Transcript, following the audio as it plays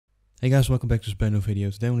Hey guys, welcome back to this brand new video.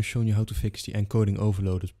 Today I'm going to show you how to fix the encoding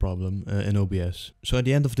overloaded problem in OBS. So at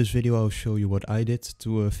the end of this video I'll show you what I did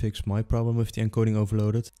to fix my problem with the encoding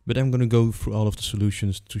overloaded. But I'm going to go through all of the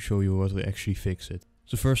solutions to show you what will actually fix it.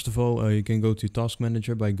 So first of all, you can go to Task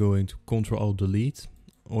Manager by going to Ctrl-Alt-Delete,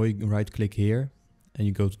 or you can right click here and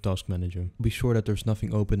you go to Task Manager. Be sure that there's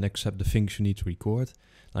nothing open except the things you need to record.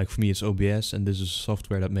 Like for me it's OBS, and this is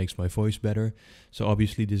software that makes my voice better. So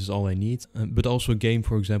obviously this is all I need. But also a game,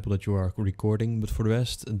 for example, that you are recording. But for the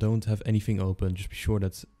rest, don't have anything open. Just be sure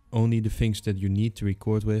that only the things that you need to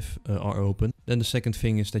record with are open. Then the second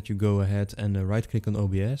thing is that you go ahead and right click on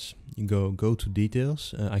OBS. You go to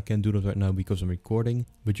details. I can't do that right now because I'm recording.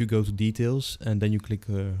 But you go to details and then you click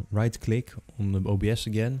right click on the OBS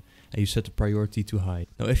again. And you set the priority to high.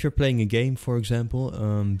 Now if you're playing a game, for example,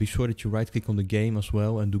 be sure that you right click on the game as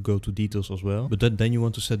well and do go to details as well. But then you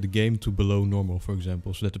want to set the game to below normal, for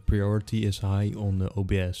example, so that the priority is high on the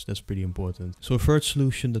OBS. That's pretty important. So a third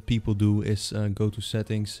solution that people do is go to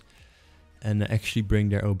settings and actually bring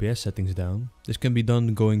their OBS settings down. This can be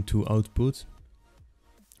done going to output,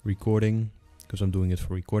 recording, because I'm doing it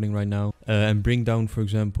for recording right now, and bring down, for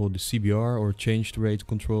example, the CBR or change the rate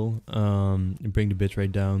control, and bring the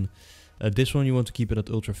bitrate down. This one you want to keep it at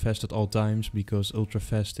ultra fast at all times, because ultra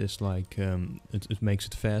fast is like, it makes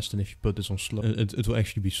it fast, and if you put this on slow, it will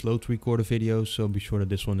actually be slow to record a video, so be sure that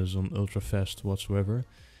this one is on ultra fast whatsoever.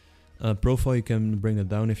 Profile, you can bring it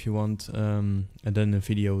down if you want, and then in the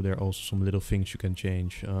video there are also some little things you can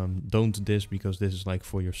change. Don't this, because this is like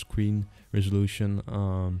for your screen resolution,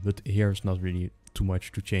 but here it's not really too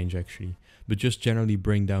much to change actually. But just generally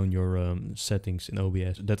bring down your settings in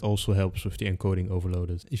OBS. That also helps with the encoding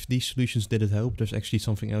overloaded. If these solutions didn't help, there's actually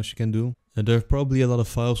something else you can do. There are probably a lot of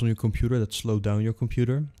files on your computer that slow down your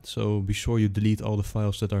computer, so be sure you delete all the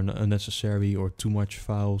files that are unnecessary or too much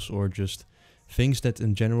files, or just things that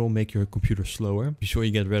in general make your computer slower. Be sure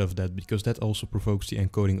you get rid of that, because that also provokes the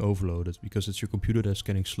encoding overloaded, because it's your computer that's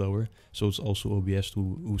getting slower, so it's also OBS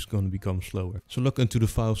who's going to become slower. So look into the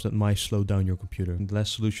files that might slow down your computer. And the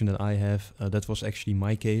last solution that I have, that was actually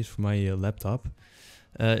my case for my laptop,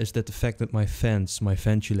 is that the fact that my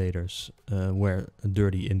ventilators were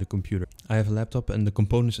dirty in the computer. I have a laptop and the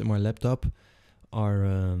components in my laptop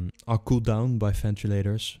are cooled down by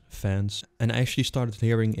ventilators, fans, and I actually started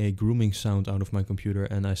hearing a grooming sound out of my computer,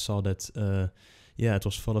 and I saw that yeah, it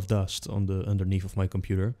was full of dust on the underneath of my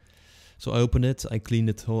computer. So I opened it, I cleaned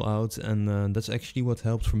it all out, and that's actually what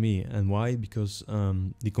helped for me. And why? Because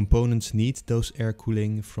the components need those air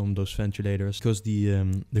cooling from those ventilators, because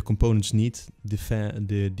the components need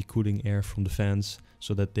the cooling air from the fans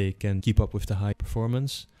so that they can keep up with the high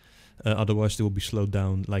performance. Otherwise they will be slowed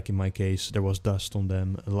down. Like in my case, there was dust on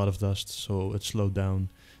them, a lot of dust, so it slowed down.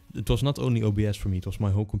 It was not only OBS for me, it was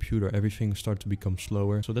my whole computer. Everything started to become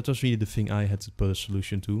slower. So that was really the thing I had to put a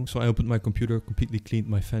solution to. So I opened my computer, completely cleaned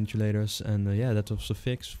my ventilators, and yeah, that was a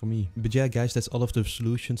fix for me. But yeah guys, that's all of the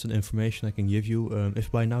solutions and information I can give you.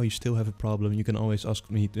 If by now you still have a problem, you can always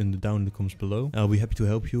ask me down in the comments below. I'll be happy to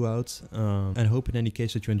help you out. And I hope in any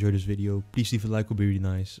case that you enjoyed this video. Please leave a like, would be really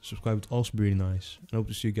nice. Subscribe would also be really nice. And I hope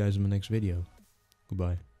to see you guys in my next video.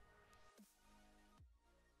 Goodbye.